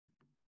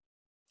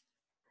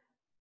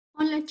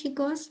Hola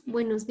chicos,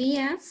 buenos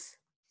días.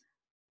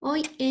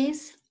 Hoy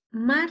es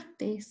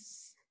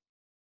martes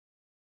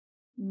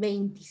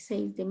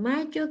 26 de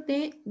mayo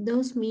de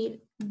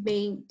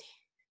 2020.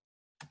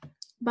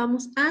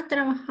 Vamos a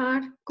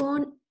trabajar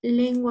con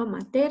lengua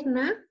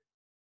materna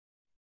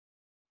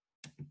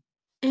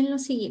en lo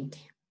siguiente.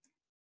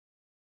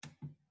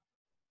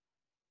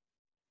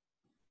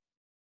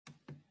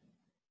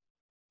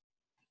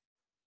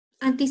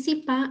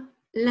 Anticipa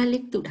la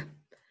lectura.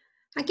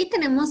 Aquí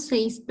tenemos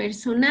 6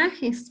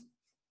 personajes.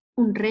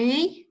 Un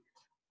rey,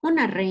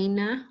 una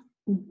reina,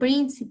 un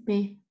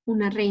príncipe,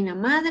 una reina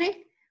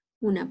madre,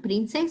 una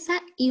princesa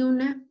y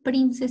una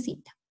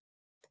princesita.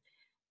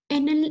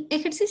 En el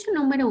ejercicio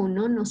número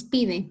 1 nos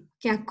pide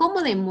que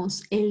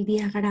acomodemos el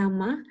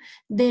diagrama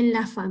de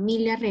la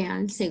familia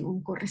real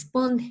según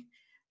corresponde.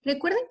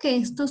 Recuerden que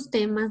estos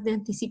temas de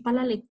anticipa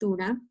la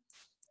lectura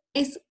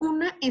es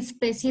una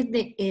especie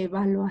de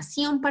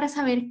evaluación para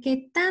saber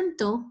qué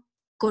tanto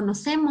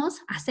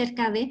conocemos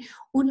acerca de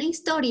una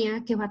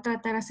historia que va a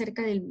tratar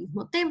acerca del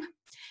mismo tema.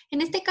 En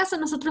este caso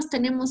nosotros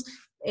tenemos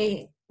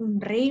un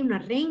rey, una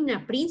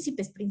reina,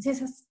 príncipes,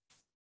 princesas.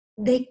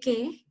 ¿De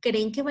qué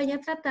creen que vaya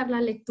a tratar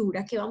la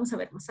lectura que vamos a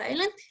ver más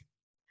adelante?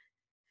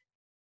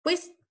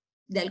 Pues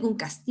de algún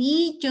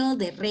castillo,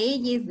 de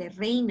reyes, de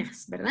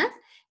reinas, ¿verdad?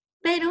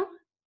 Pero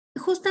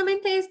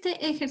justamente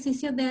este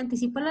ejercicio de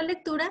anticipar la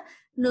lectura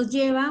nos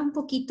lleva un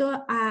poquito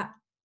a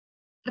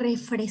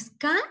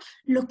refrescar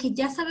lo que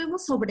ya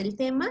sabemos sobre el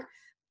tema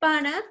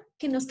para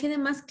que nos quede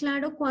más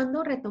claro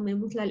cuando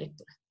retomemos la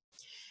lectura.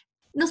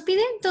 Nos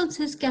pide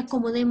entonces que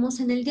acomodemos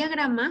en el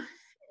diagrama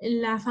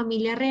la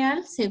familia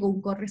real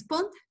según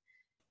corresponde.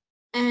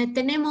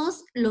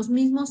 Tenemos los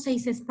mismos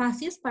 6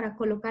 espacios para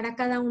colocar a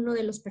cada uno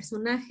de los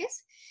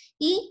personajes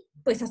y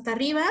pues hasta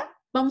arriba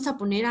vamos a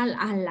poner a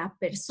la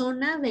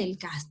persona del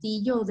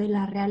castillo o de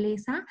la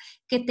realeza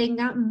que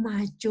tenga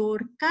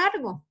mayor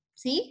cargo,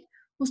 ¿sí?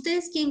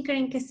 ¿Ustedes quién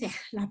creen que sea?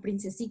 ¿La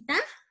princesita?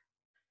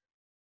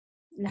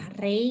 ¿La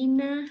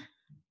reina?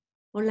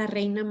 ¿O la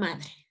reina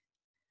madre?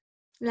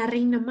 La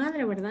reina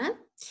madre, ¿verdad?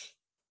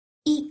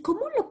 ¿Y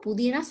cómo lo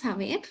pudiera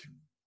saber?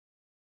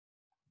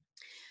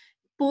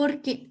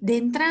 Porque de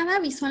entrada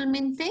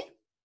visualmente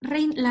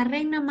la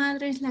reina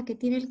madre es la que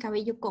tiene el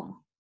cabello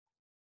 ¿cómo?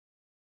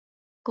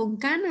 Con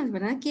canas,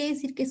 ¿verdad? Quiere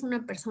decir que es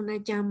una persona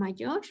ya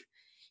mayor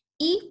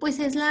y pues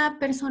es la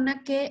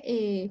persona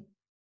que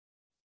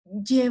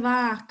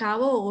lleva a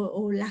cabo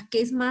o la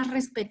que es más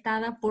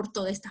respetada por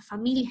toda esta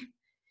familia.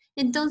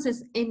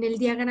 Entonces, en el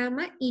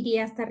diagrama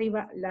iría hasta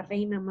arriba la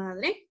reina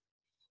madre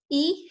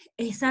y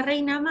esa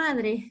reina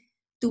madre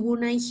tuvo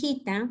una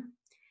hijita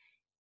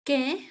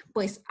que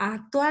pues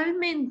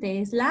actualmente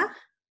es la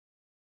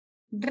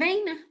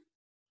reina.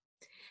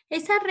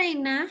 Esa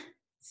reina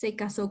se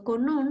casó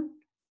con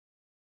un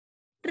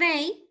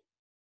rey,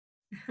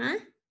 ajá,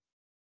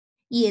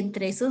 y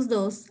entre esos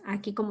dos,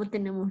 aquí como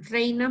tenemos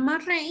reina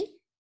más rey,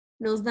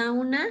 nos da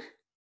una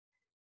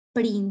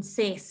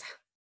princesa,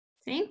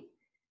 ¿sí?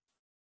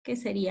 ¿Qué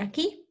sería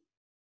aquí?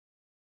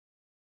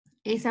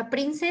 Esa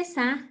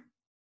princesa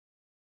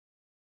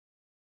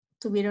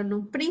tuvieron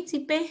un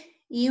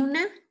príncipe y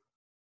una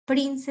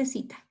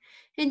princesita.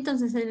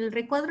 Entonces, en el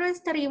recuadro de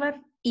esta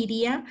arriba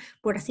iría,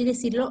 por así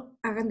decirlo,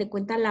 hagan de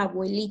cuenta la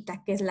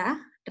abuelita, que es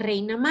la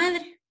reina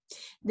madre.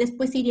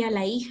 Después iría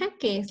la hija,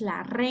 que es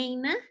la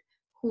reina,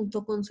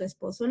 junto con su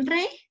esposo el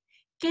rey,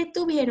 que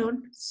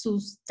tuvieron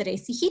sus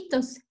 3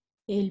 hijitos,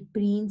 el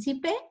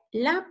príncipe,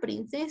 la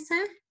princesa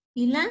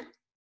y la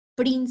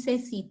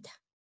princesita,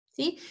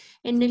 ¿sí?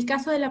 En el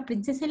caso de la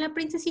princesa y la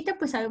princesita,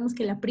 pues sabemos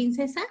que la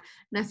princesa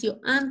nació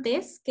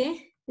antes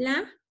que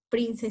la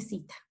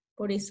princesita,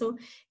 por eso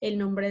el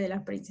nombre de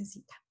la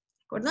princesita.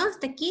 ¿De acuerdo?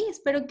 Hasta aquí,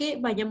 espero que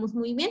vayamos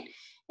muy bien.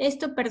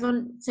 Esto,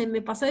 perdón, se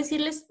me pasó a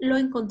decirles, lo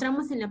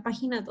encontramos en la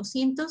página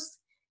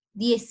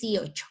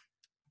 218.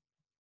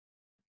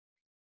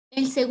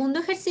 El segundo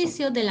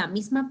ejercicio de la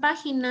misma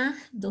página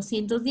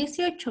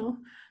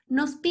 218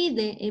 nos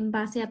pide, en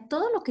base a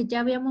todo lo que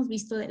ya habíamos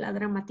visto de la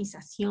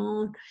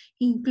dramatización,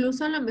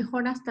 incluso a lo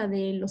mejor hasta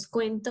de los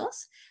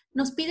cuentos,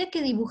 nos pide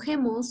que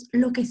dibujemos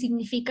lo que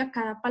significa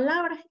cada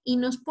palabra y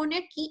nos pone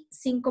aquí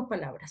 5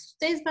 palabras.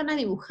 Ustedes van a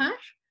dibujar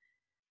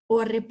o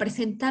a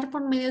representar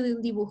por medio de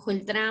un dibujo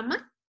el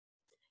drama,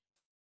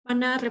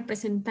 van a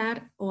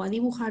representar o a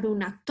dibujar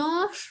un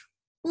actor,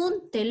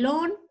 un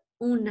telón,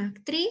 una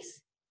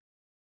actriz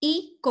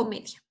y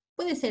comedia.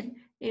 Puede ser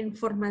en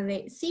forma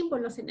de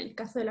símbolos. En el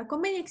caso de la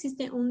comedia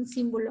existe un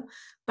símbolo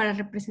para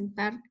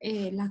representar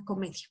la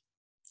comedia.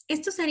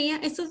 Estos 2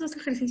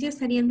 ejercicios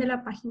serían de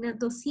la página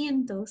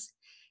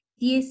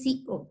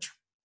 218.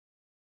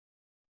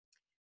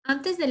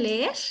 Antes de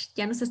leer,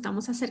 ya nos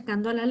estamos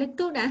acercando a la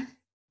lectura.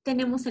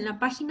 Tenemos en la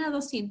página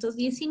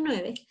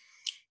 219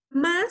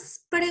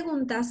 más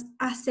preguntas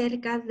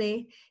acerca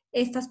de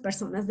estas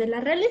personas de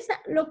la realeza.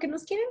 Lo que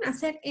nos quieren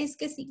hacer es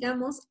que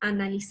sigamos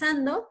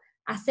analizando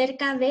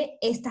acerca de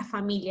esta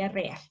familia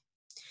real.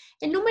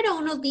 El número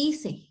 1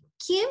 dice,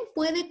 ¿quién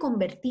puede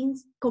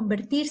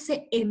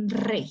convertirse en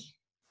rey?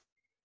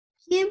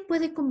 ¿quién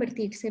puede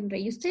convertirse en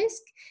rey?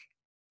 ¿Ustedes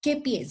qué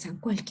piensan?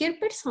 ¿Cualquier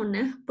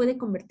persona puede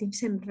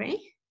convertirse en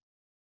rey?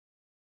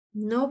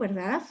 No,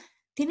 ¿verdad?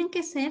 Tienen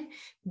que ser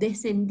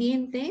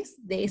descendientes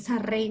de esa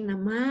reina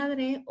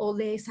madre o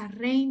de esa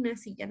reina,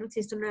 si ya no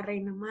existe una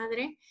reina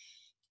madre,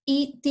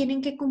 y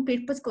tienen que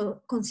cumplir pues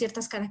con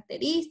ciertas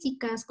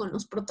características, con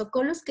los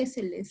protocolos que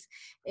se les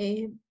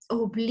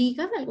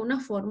obliga de alguna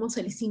forma o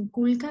se les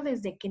inculca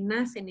desde que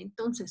nacen.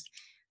 Entonces,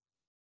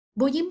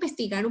 voy a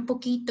investigar un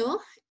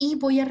poquito y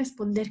voy a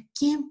responder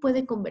quién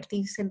puede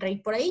convertirse en rey.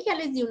 Por ahí ya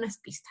les di unas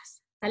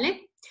pistas,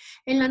 ¿vale?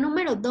 En la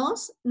número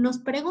 2 nos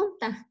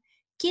pregunta,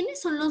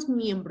 ¿quiénes son los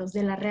miembros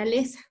de la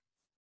realeza?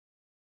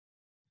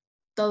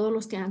 Todos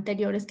los que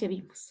anteriores que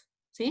vimos,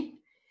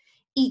 ¿sí?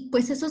 Y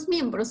pues esos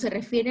miembros se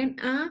refieren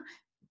a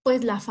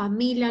pues la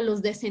familia,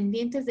 los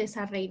descendientes de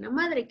esa reina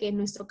madre, que en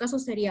nuestro caso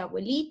sería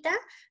abuelita,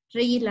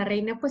 rey y la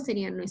reina pues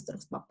serían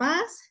nuestros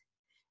papás,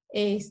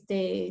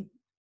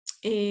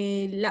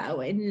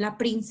 la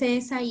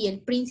princesa y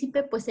el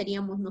príncipe pues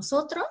seríamos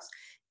nosotros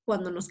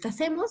cuando nos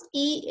casemos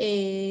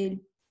y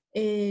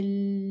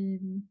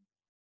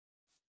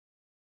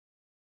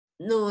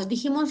no,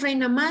 dijimos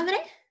reina madre,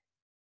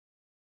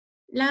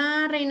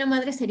 la reina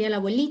madre sería la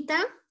abuelita,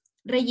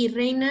 rey y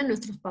reina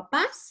nuestros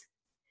papás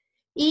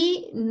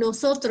y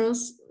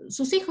nosotros,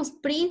 sus hijos,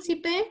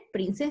 príncipe,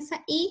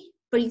 princesa y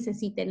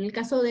princesita, en el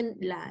caso de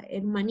la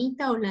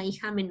hermanita o la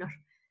hija menor.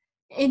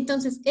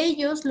 Entonces,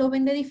 ellos lo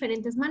ven de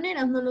diferentes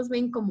maneras, no los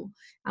ven como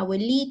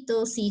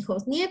abuelitos,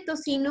 hijos,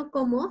 nietos, sino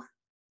como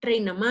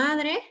reina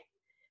madre,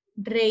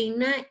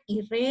 reina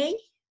y rey,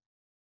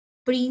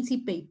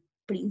 príncipe y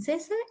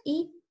princesa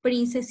y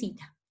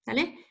princesita,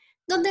 ¿vale?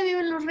 ¿Dónde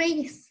viven los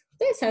reyes?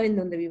 Ustedes saben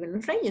dónde viven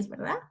los reyes,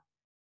 ¿verdad?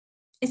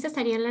 Esta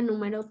sería la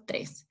número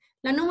 3.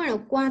 La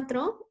número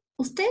 4,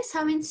 ¿ustedes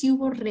saben si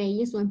hubo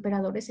reyes o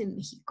emperadores en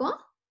México?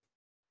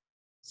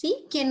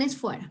 ¿Sí? ¿Quiénes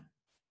fueron?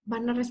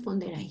 Van a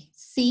responder ahí.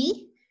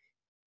 Sí,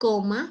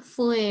 coma,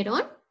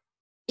 fueron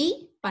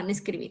y van a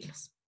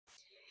escribirlos.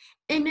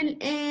 En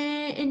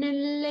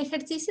el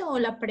ejercicio o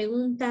la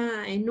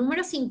pregunta en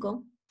número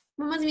 5,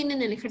 más bien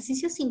en el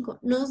ejercicio 5,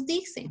 nos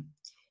dice,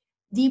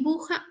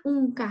 dibuja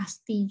un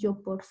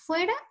castillo por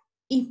fuera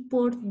y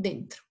por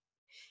dentro.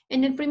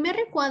 En el primer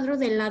recuadro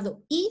del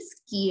lado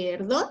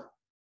izquierdo,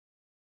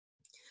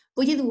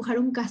 voy a dibujar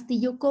un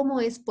castillo como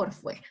es por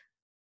fuera.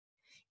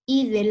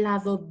 Y del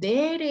lado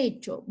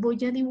derecho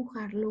voy a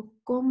dibujarlo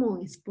como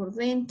es por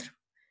dentro.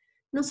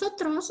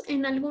 Nosotros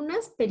en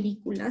algunas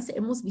películas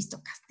hemos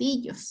visto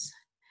castillos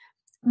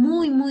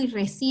muy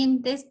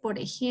recientes, por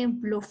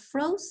ejemplo,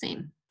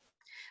 Frozen.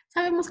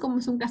 Sabemos cómo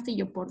es un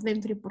castillo por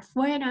dentro y por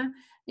fuera.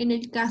 En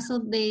el caso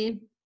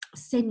de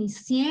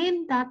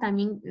Cenicienta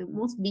también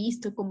hemos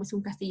visto cómo es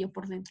un castillo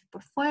por dentro y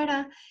por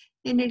fuera.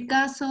 En el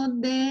caso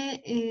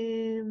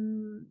de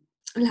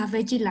La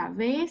Bella y la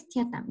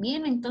Bestia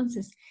también.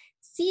 Entonces,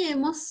 sí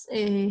hemos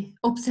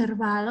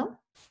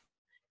observado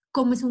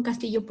cómo es un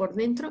castillo por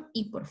dentro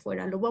y por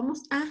fuera. Lo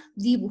vamos a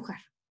dibujar.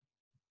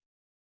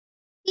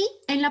 Y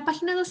en la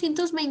página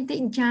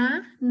 220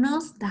 ya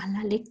nos da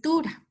la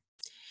lectura.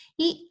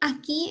 Y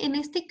aquí, en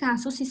este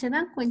caso, si se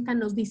dan cuenta,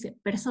 nos dice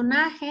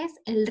personajes,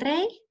 el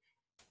rey,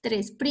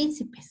 3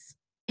 príncipes.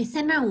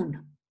 Escena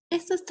 1.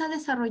 Esto está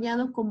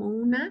desarrollado como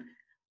una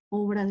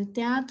obra de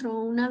teatro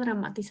o una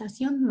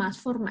dramatización más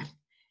formal.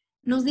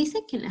 Nos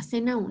dice que en la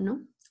escena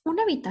 1,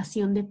 una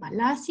habitación de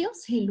palacio,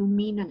 se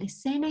ilumina la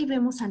escena y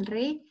vemos al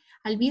rey,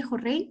 al viejo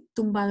rey,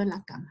 tumbado en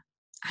la cama.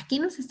 Aquí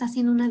nos está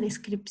haciendo una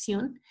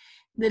descripción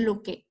de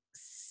lo que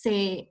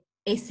se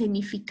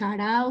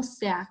escenificará o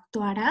se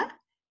actuará.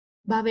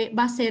 Va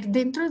a ser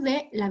dentro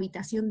de la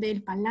habitación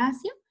del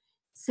palacio.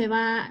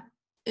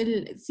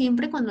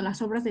 Siempre cuando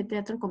las obras de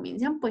teatro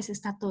comienzan, pues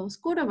está todo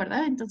oscuro,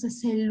 ¿verdad? Entonces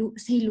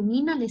se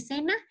ilumina la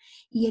escena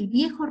y el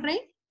viejo rey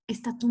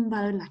está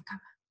tumbado en la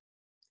cama.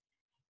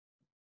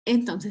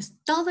 Entonces,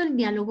 todo el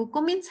diálogo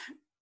comienza.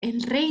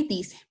 El rey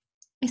dice,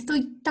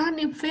 estoy tan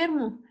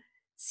enfermo,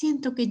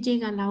 siento que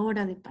llega la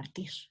hora de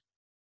partir.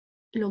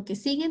 Lo que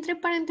sigue entre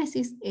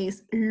paréntesis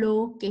es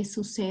lo que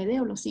sucede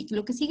o lo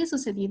que sigue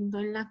sucediendo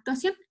en la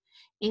actuación.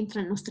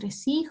 Entran los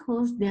 3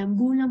 hijos,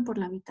 deambulan por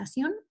la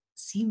habitación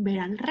sin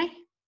ver al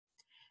rey.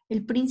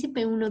 El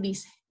príncipe 1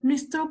 dice,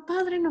 nuestro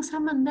padre nos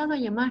ha mandado a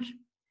llamar.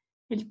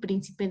 El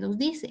príncipe 2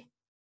 dice,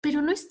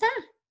 pero no está.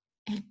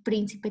 El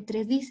príncipe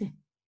 3 dice,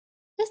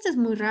 esto es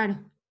muy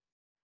raro.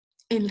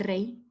 El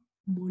rey,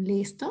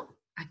 molesto,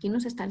 aquí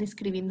nos está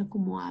describiendo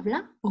cómo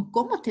habla o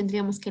cómo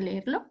tendríamos que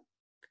leerlo.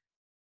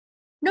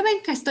 ¿No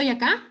ven que estoy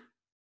acá?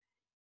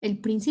 El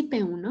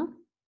príncipe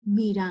 1,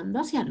 mirando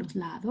hacia los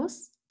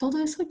lados, todo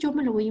eso yo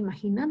me lo voy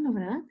imaginando,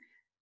 ¿verdad?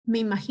 Me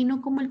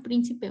imagino cómo el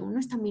príncipe 1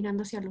 está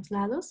mirando hacia los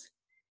lados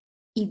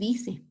y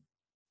dice,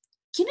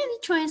 ¿quién ha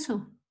dicho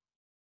eso?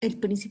 El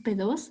príncipe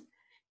 2,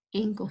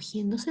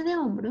 encogiéndose de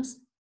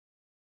hombros,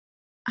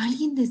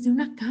 alguien desde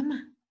una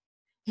cama.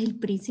 El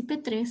príncipe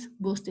 3,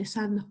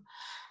 bostezando,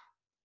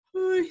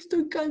 ay,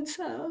 estoy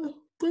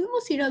cansado.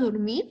 ¿Podemos ir a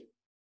dormir?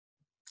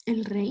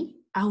 El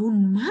rey,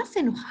 aún más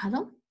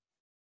enojado,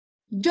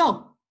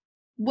 yo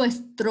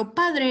vuestro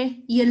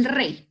padre y el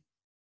rey.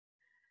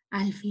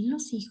 Al fin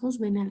los hijos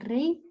ven al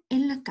rey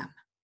en la cama.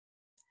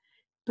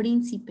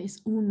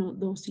 Príncipes 1,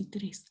 2 y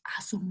 3,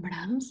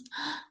 asombrados.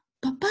 ¡Ah!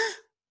 Papá,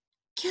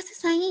 ¿qué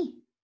haces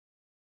ahí?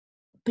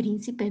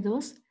 Príncipe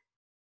 2,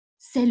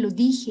 se lo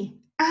dije,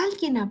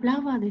 alguien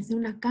hablaba desde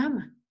una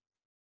cama.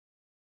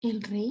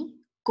 El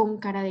rey, con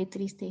cara de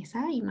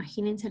tristeza,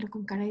 imagínenselo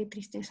con cara de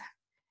tristeza.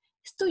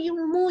 Estoy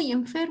muy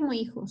enfermo,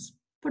 hijos,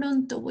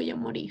 pronto voy a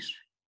morir.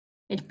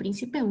 El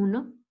príncipe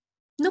 1,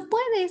 no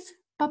puedes,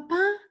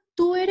 papá,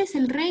 tú eres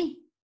el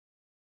rey.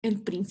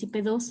 El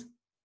príncipe 2,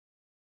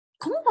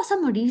 ¿cómo vas a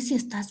morir si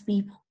estás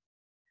vivo?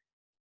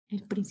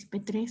 El príncipe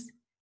 3,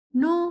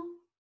 no,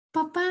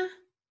 papá,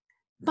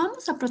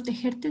 vamos a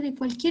protegerte de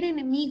cualquier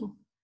enemigo.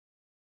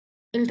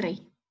 El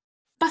rey,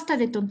 basta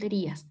de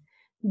tonterías.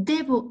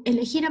 Debo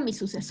elegir a mi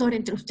sucesor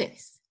entre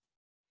ustedes.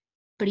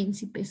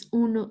 Príncipes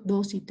 1,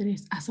 2 y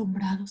 3,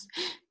 asombrados.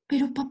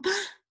 Pero papá,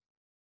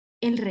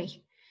 el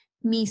rey,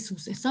 mi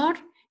sucesor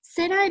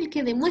será el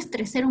que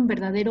demuestre ser un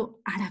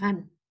verdadero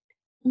haragán,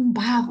 un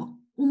vago,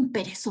 un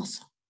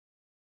perezoso.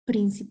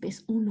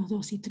 Príncipes 1,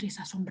 2 y 3,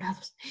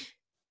 asombrados.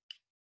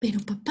 Pero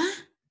papá,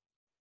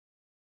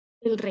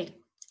 el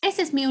rey,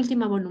 esa es mi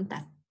última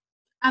voluntad.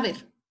 A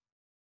ver,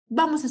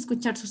 vamos a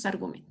escuchar sus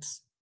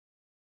argumentos.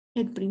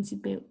 El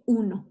príncipe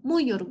 1,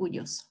 muy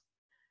orgulloso.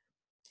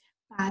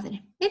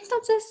 Padre,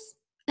 entonces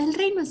el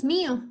reino es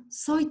mío.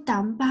 Soy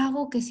tan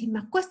vago que si me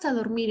acuesto a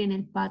dormir en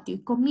el patio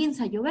y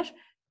comienza a llover,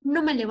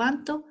 no me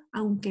levanto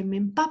aunque me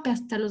empape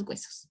hasta los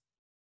huesos.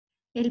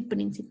 El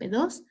príncipe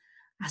 2,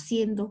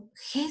 haciendo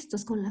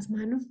gestos con las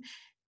manos.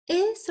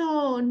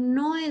 Eso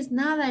no es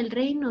nada, el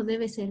reino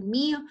debe ser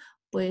mío,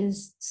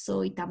 pues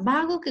soy tan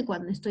vago que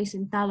cuando estoy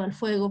sentado al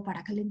fuego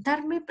para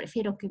calentarme,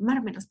 prefiero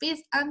quemarme los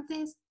pies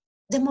antes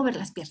de mover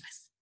las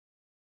piernas.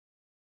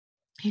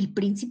 El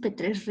príncipe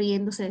 3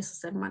 riéndose de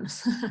sus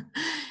hermanos.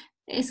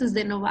 Eso es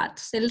de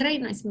novatos, el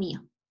reino es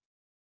mío.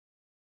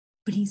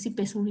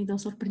 Príncipes 1 y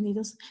 2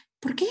 sorprendidos.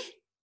 ¿Por qué?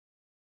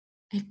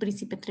 El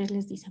príncipe 3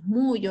 les dice,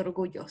 muy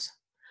orgulloso,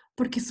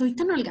 porque soy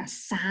tan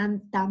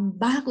holgazán, tan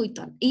vago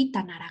y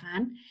tan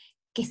haragán,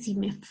 que si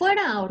me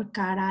fuera a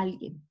ahorcar a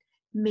alguien,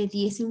 me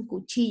diese un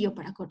cuchillo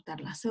para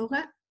cortar la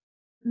soga,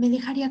 me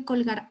dejaría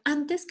colgar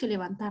antes que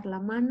levantar la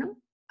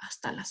mano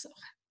hasta la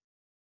soga.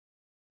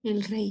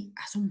 El rey,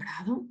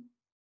 asombrado,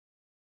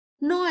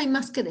 no hay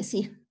más que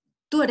decir,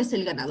 tú eres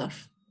el ganador,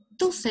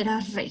 tú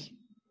serás rey.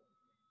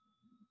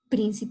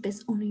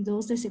 Príncipes 1 y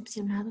 2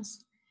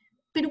 decepcionados.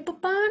 Pero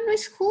papá, no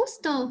es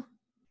justo.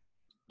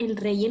 El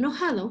rey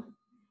enojado.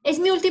 Es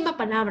mi última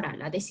palabra,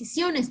 la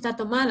decisión está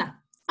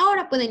tomada.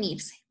 Ahora pueden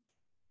irse.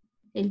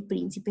 El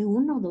príncipe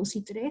 1, 2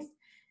 y 3,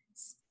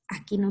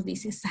 aquí nos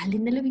dice,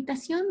 salen de la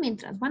habitación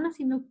mientras van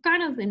haciendo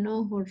caras de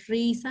enojo,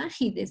 risa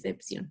y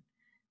decepción.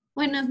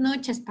 Buenas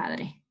noches,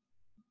 padre.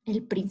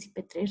 El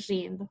príncipe 3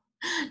 riendo.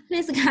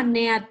 Les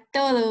gané a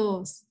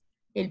todos.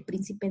 El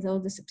príncipe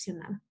 2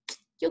 decepcionado.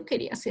 Yo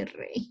quería ser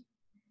rey.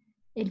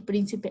 El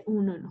príncipe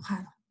 1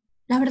 enojado.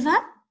 La verdad,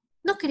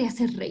 no quería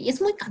ser rey,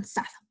 es muy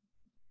cansado.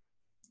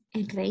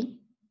 El rey,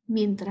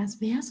 mientras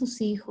ve a sus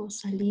hijos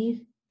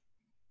salir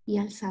y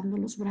alzando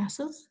los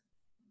brazos,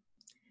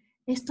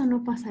 esto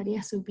no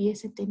pasaría si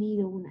hubiese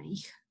tenido una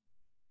hija.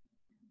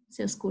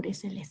 Se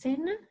oscurece la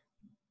escena,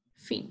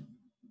 fin.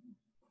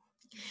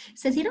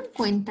 ¿Se dieron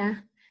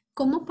cuenta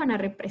cómo para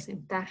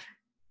representar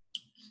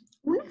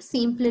una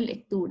simple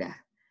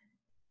lectura,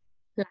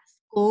 las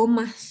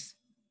comas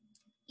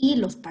y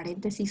los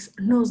paréntesis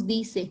nos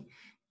dice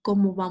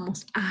cómo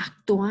vamos a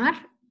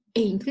actuar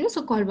e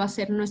incluso cuál va a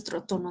ser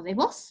nuestro tono de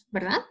voz,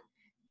 ¿verdad?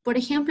 Por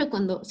ejemplo,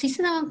 sí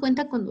se daban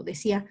cuenta cuando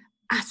decía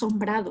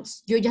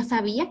asombrados, yo ya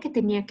sabía que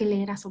tenía que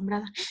leer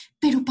asombrada,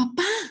 pero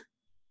papá,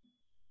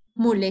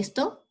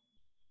 molesto,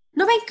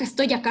 ¿no ven que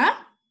estoy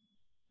acá?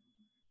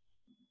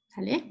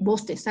 ¿Sale?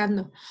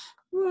 Bostezando.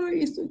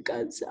 Ay, estoy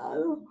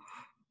cansado.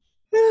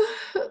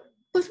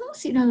 Pues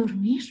vamos a ir a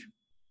dormir.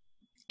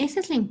 Esa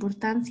es la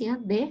importancia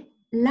de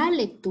la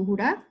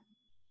lectura,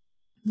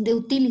 de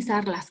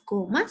utilizar las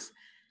comas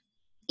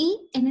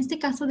y en este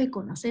caso de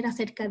conocer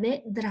acerca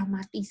de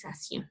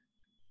dramatización.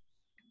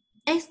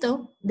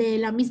 Esto de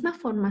la misma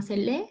forma se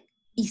lee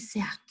y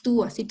se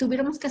actúa. Si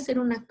tuviéramos que hacer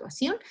una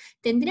actuación,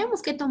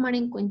 tendríamos que tomar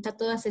en cuenta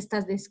todas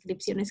estas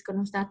descripciones que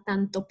nos da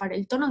tanto para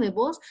el tono de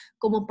voz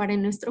como para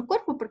nuestro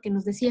cuerpo, porque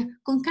nos decía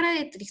con cara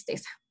de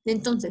tristeza.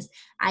 Entonces,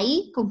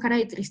 ahí con cara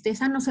de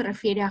tristeza no se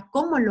refiere a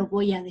cómo lo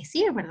voy a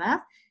decir,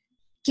 ¿verdad?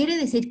 Quiere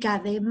decir que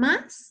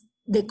además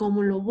de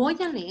cómo lo voy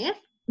a leer,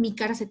 mi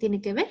cara se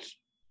tiene que ver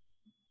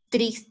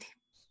triste.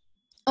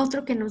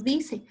 Otro que nos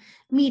dice,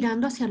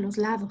 mirando hacia los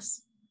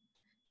lados.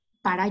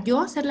 Para yo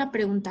hacer la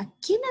pregunta,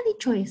 ¿quién ha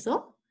dicho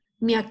eso?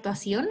 Mi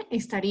actuación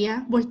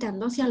estaría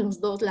volteando hacia los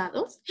dos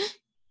lados,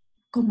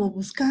 como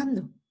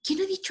buscando,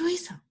 ¿quién ha dicho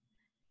eso?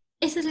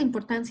 Esa es la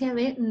importancia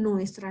de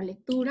nuestra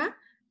lectura,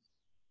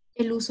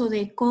 el uso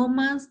de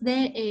comas,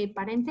 de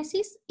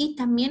paréntesis y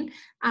también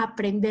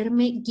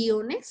aprenderme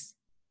guiones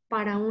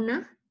para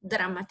una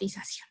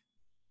dramatización.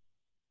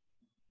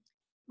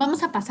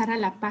 Vamos a pasar a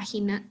la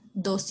página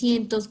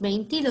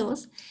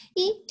 222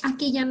 y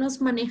aquí ya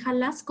nos maneja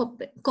las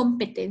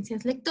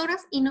competencias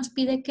lectoras y nos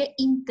pide que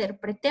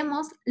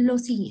interpretemos lo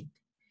siguiente.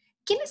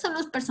 ¿Quiénes son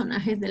los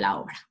personajes de la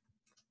obra?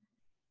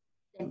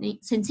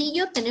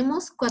 Sencillo,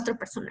 tenemos 4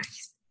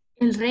 personajes.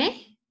 El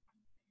rey,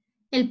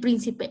 el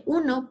príncipe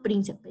 1,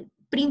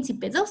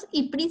 príncipe 2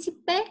 y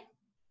príncipe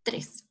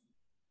 3.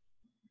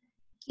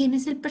 ¿Quién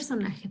es el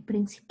personaje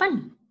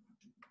principal?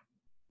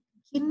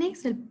 ¿Quién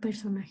es el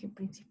personaje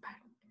principal?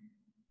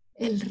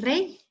 El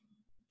rey.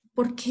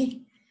 ¿Por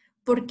qué?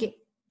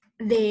 Porque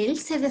de él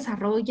se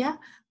desarrolla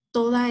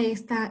toda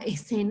esta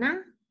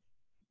escena,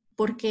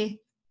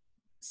 porque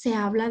se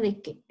habla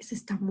de que se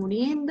está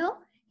muriendo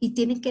y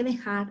tiene que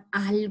dejar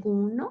a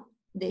alguno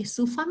de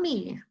su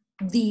familia,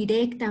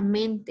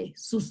 directamente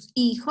sus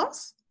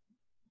hijos,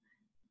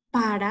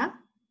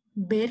 para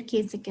ver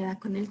quién se queda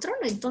con el trono.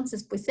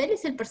 Entonces, pues él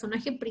es el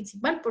personaje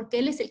principal porque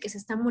él es el que se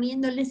está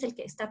muriendo, él es el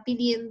que está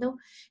pidiendo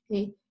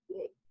que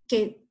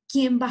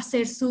quién va a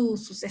ser su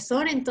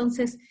sucesor.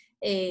 Entonces,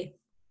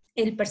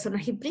 el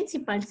personaje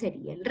principal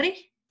sería el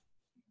rey.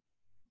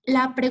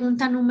 La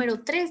pregunta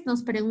número 3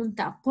 nos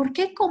pregunta, ¿por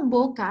qué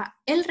convoca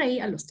el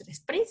rey a los 3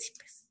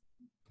 príncipes?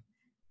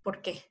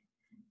 ¿Por qué?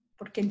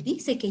 Porque él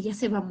dice que ya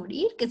se va a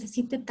morir, que se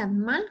siente tan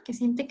mal, que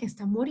siente que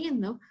está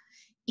muriendo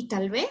y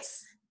tal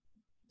vez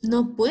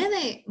no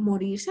puede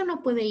morirse o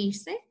no puede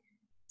irse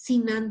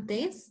sin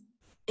antes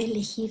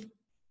elegir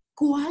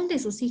cuál de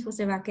sus hijos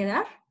se va a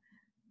quedar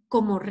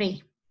como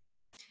rey.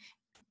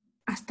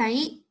 Hasta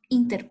ahí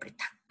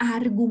interpreta,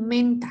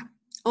 argumenta.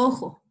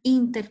 Ojo,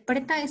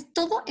 interpreta es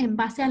todo en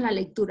base a la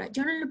lectura.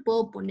 Yo no le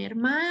puedo poner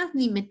más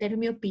ni meter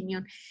mi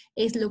opinión.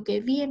 Es lo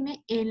que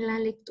viene en la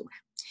lectura.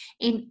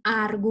 En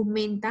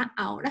argumenta,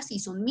 ahora sí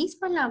son mis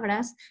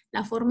palabras,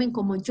 la forma en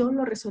cómo yo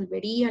lo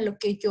resolvería, lo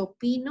que yo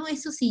opino,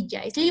 eso sí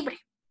ya es libre.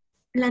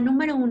 La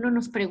número 1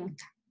 nos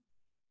pregunta,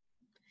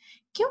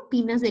 ¿qué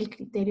opinas del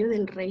criterio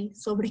del rey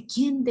sobre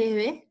quién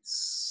debe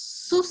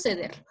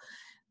suceder?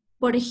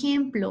 Por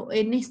ejemplo,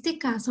 en este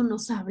caso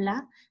nos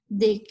habla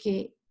de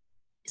que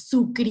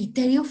su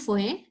criterio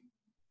fue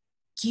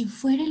quién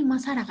fuera el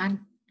más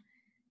haragán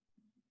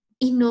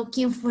y no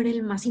quién fuera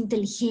el más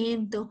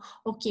inteligente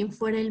o quién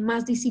fuera el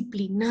más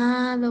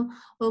disciplinado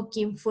o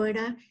quién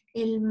fuera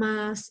el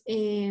más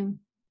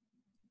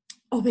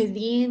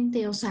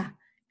obediente. O sea,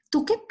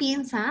 ¿tú qué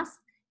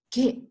piensas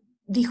que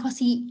dijo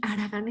así,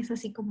 Aragán es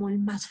así como el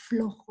más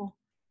flojo?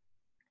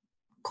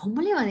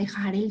 ¿Cómo le va a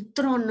dejar el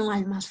trono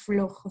al más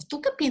flojo?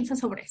 ¿Tú qué piensas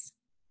sobre eso?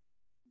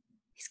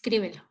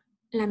 Escríbelo.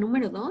 La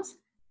número 2.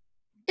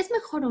 ¿Es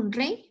mejor un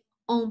rey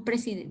o un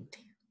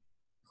presidente?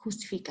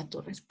 Justifica tu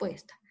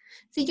respuesta.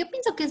 Si yo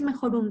pienso que es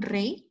mejor un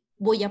rey,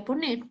 voy a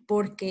poner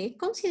por qué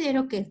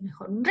considero que es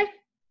mejor un rey.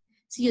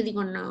 Si yo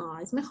digo, no,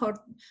 es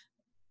mejor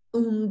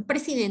un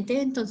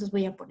presidente, entonces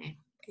voy a poner,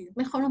 es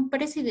mejor un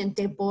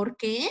presidente, ¿por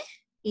qué?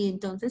 Y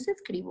entonces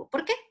escribo,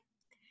 ¿por qué?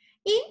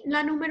 Y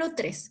la número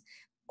 3,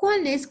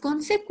 ¿cuáles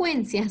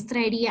consecuencias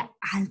traería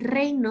al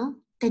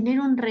reino tener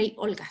un rey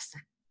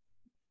holgazán?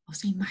 O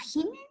sea,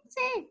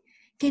 imagínense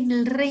que en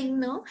el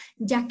reino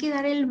ya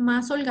quedara el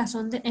más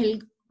holgazán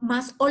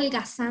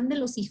de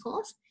los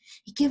hijos.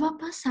 ¿Y qué va a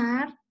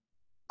pasar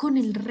con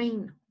el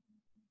reino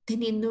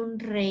teniendo un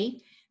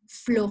rey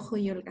flojo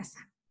y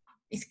holgazán?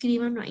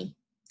 Escríbanlo ahí,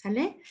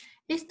 ¿sale?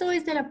 Esto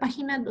es de la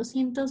página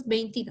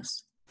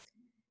 222.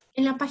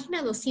 En la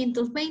página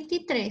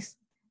 223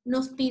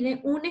 nos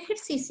pide un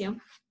ejercicio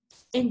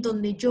en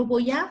donde yo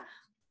voy a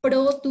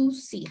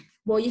producir.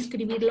 Voy a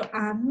escribirlo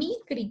a mi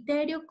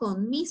criterio,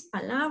 con mis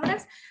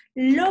palabras,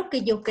 lo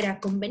que yo crea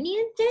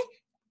conveniente,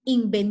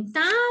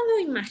 inventado,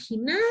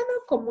 imaginado,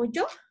 como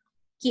yo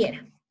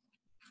quiera.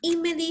 Y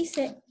me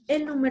dice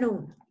el número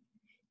 1.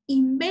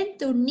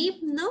 Invente un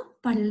himno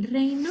para el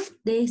reino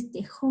de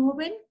este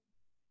joven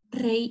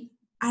rey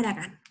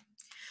Aragán.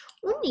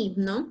 Un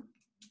himno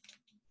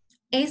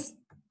es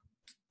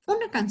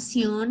una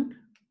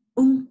canción,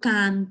 un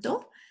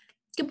canto,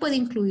 que puede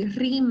incluir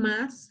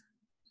rimas,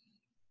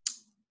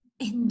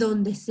 en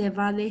donde se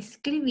va a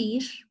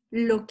describir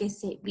lo que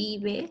se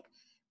vive,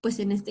 pues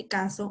en este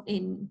caso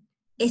en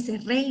ese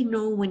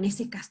reino o en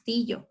ese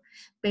castillo.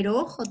 Pero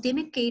ojo,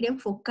 tiene que ir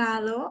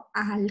enfocado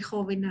al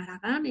joven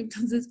Aragán,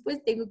 entonces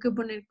pues tengo que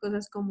poner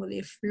cosas como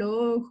de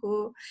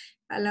flojo,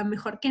 a lo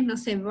mejor que no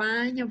se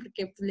baña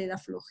porque pues, le da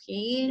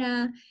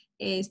flojera,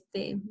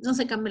 no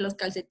se cambie los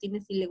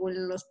calcetines y le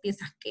huelen los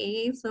pies a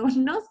queso,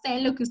 no sé,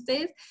 lo que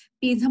ustedes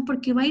piensan,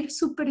 porque va a ir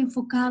súper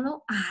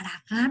enfocado a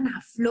Aragán,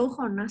 a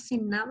flojo, no hace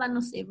nada,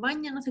 no se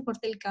baña, no se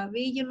corta el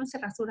cabello, no se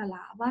rasura la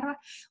barba.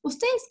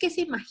 ¿Ustedes qué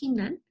se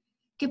imaginan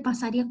que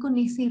pasaría con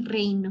ese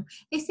reino?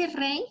 Ese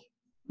rey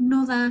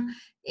no da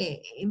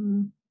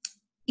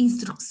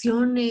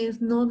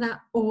instrucciones, no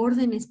da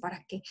órdenes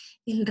para que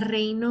el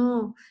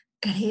reino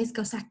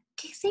crezca. O sea,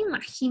 ¿qué se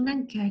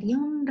imaginan que haría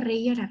un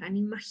rey Aragán?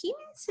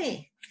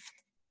 Imagínense,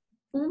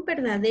 un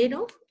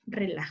verdadero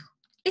relajo.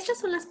 Estas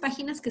son las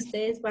páginas que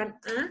ustedes van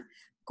a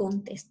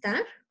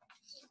contestar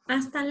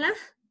hasta la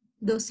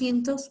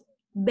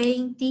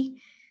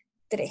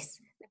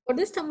 223. ¿De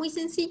acuerdo? Está muy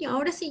sencillo.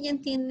 Ahora sí ya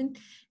entienden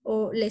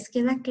o les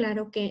queda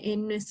claro que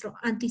en nuestro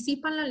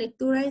anticipan la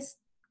lectura es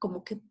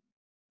como que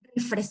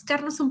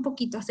refrescarnos un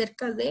poquito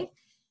acerca de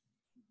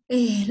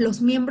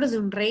los miembros de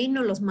un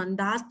reino, los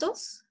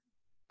mandatos,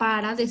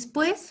 para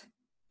después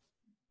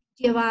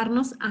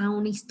llevarnos a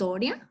una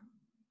historia,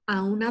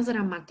 a una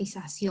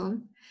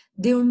dramatización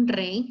de un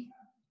rey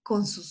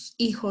con sus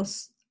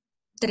hijos,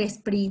 3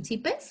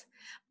 príncipes,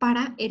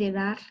 para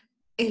heredar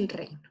el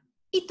reino.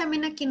 Y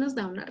también aquí nos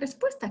da una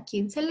respuesta. ¿A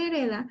quién se le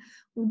hereda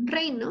un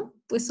reino?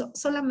 Pues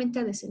solamente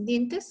a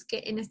descendientes,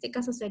 que en este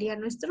caso serían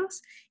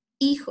nuestros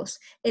hijos.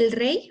 El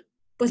rey,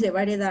 pues le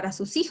va a heredar a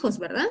sus hijos,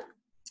 ¿verdad?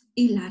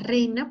 Y la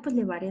reina, pues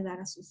le va a heredar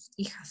a sus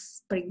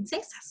hijas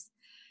princesas.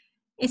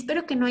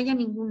 Espero que no haya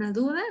ninguna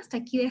duda. Hasta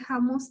aquí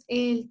dejamos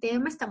el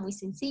tema. Está muy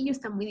sencillo,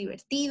 está muy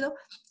divertido.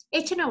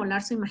 Echen a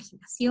volar su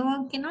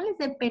imaginación, que no les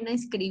dé pena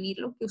escribir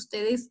lo que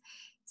ustedes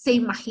se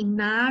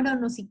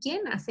imaginaron o si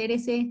quieren hacer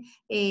ese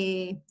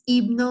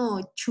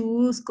himno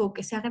chusco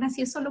que sea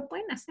gracioso, lo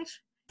pueden hacer.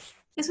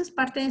 Eso es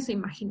parte de su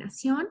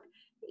imaginación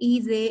y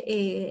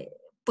de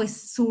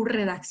pues su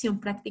redacción,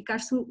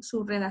 practicar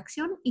su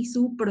redacción y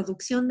su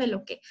producción de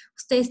lo que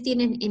ustedes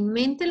tienen en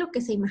mente, lo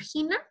que se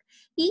imaginan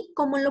y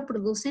cómo lo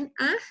producen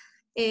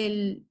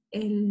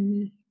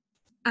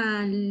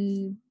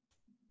al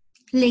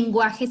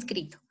lenguaje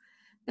escrito.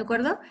 ¿De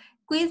acuerdo?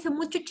 Cuídense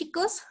mucho,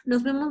 chicos.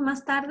 Nos vemos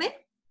más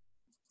tarde.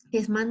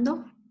 Les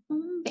mando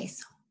un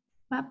beso.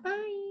 Bye,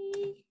 bye.